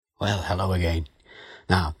Well, hello again.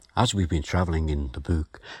 Now, as we've been travelling in the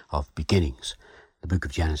book of beginnings, the book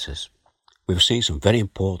of Genesis, we've seen some very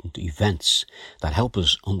important events that help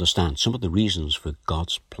us understand some of the reasons for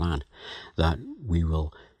God's plan that we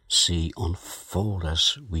will see unfold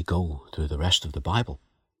as we go through the rest of the Bible.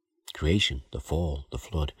 Creation, the fall, the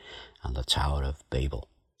flood, and the Tower of Babel.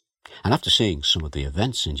 And after seeing some of the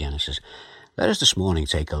events in Genesis, let us this morning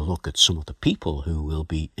take a look at some of the people who will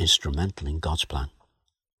be instrumental in God's plan.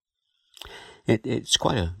 It's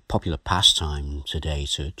quite a popular pastime today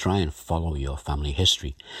to try and follow your family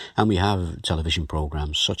history. And we have television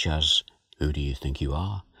programs such as Who Do You Think You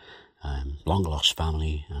Are? Long Lost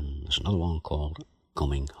Family, and there's another one called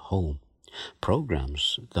Coming Home.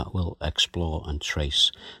 Programs that will explore and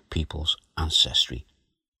trace people's ancestry.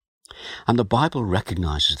 And the Bible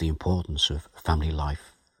recognizes the importance of family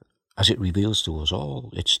life as it reveals to us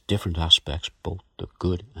all its different aspects, both the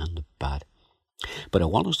good and the bad. But I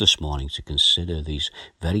want us this morning to consider these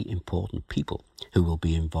very important people who will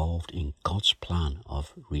be involved in God's plan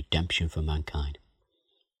of redemption for mankind.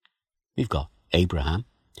 We've got Abraham,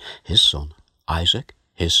 his son Isaac,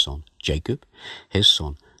 his son Jacob, his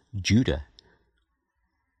son Judah,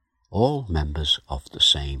 all members of the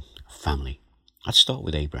same family. Let's start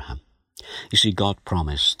with Abraham. You see, God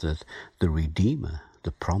promised that the Redeemer,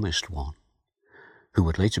 the promised one, who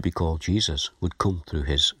would later be called Jesus, would come through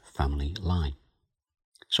his family line.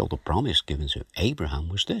 So the promise given to Abraham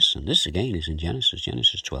was this, and this again is in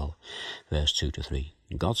Genesis 12, verse 2 to 3.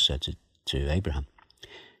 And God said to Abraham,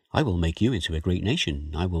 I will make you into a great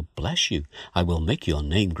nation. I will bless you. I will make your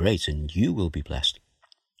name great, and you will be blessed.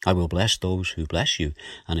 I will bless those who bless you,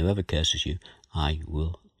 and whoever curses you, I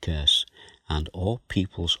will curse. And all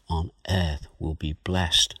peoples on earth will be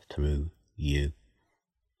blessed through you.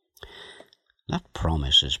 That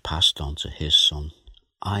promise is passed on to his son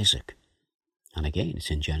Isaac. And again, it's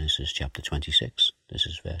in Genesis chapter 26. This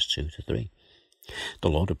is verse 2 to 3. The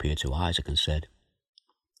Lord appeared to Isaac and said,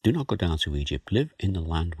 Do not go down to Egypt. Live in the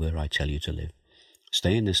land where I tell you to live.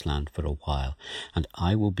 Stay in this land for a while, and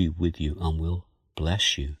I will be with you and will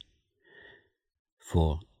bless you.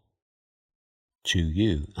 For to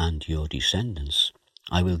you and your descendants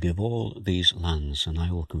I will give all these lands, and I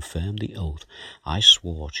will confirm the oath I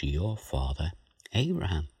swore to your father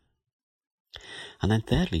Abraham. And then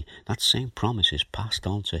thirdly, that same promise is passed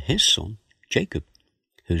on to his son, Jacob,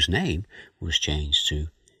 whose name was changed to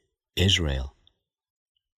Israel.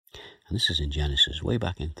 And this is in Genesis, way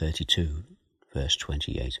back in 32, verse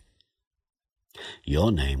 28.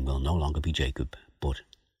 Your name will no longer be Jacob, but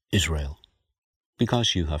Israel,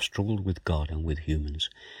 because you have struggled with God and with humans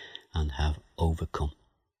and have overcome.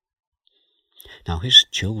 Now his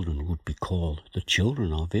children would be called the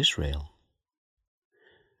children of Israel,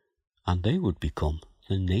 and they would become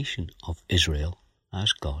the nation of Israel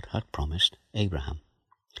as God had promised Abraham.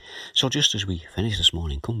 So just as we finish this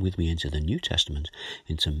morning, come with me into the New Testament,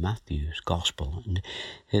 into Matthew's Gospel, and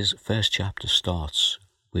his first chapter starts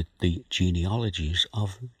with the genealogies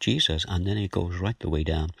of Jesus, and then it goes right the way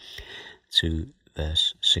down to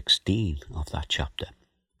verse 16 of that chapter.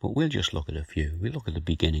 But we'll just look at a few. We'll look at the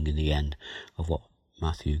beginning and the end of what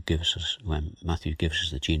Matthew gives us when Matthew gives us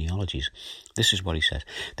the genealogies. This is what he says.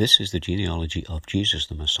 This is the genealogy of Jesus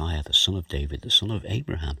the Messiah, the son of David, the son of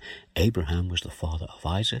Abraham. Abraham was the father of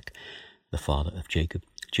Isaac, the father of Jacob,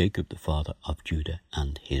 Jacob the father of Judah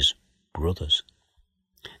and his brothers.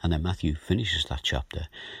 And then Matthew finishes that chapter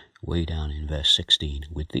way down in verse 16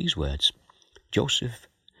 with these words, Joseph,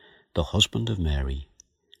 the husband of Mary,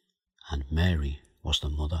 and Mary was the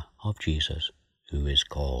mother of Jesus, who is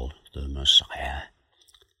called the Messiah.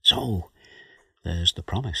 So, there's the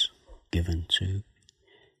promise given to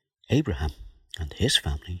Abraham and his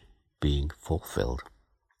family being fulfilled.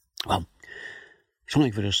 Well,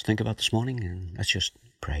 something for us to think about this morning, and let's just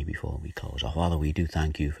pray before we close. Our Father, we do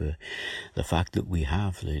thank you for the fact that we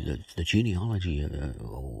have the genealogy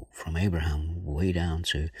from Abraham way down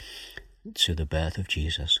to the birth of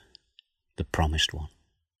Jesus, the promised one.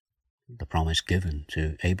 The promise given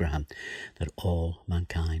to Abraham that all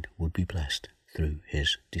mankind would be blessed through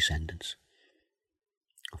his descendants.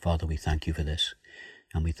 Father, we thank you for this,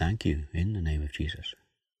 and we thank you in the name of Jesus.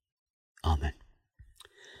 Amen.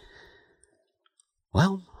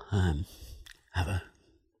 Well, have a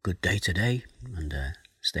good day today, and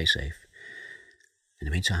stay safe. In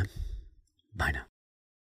the meantime, bye now.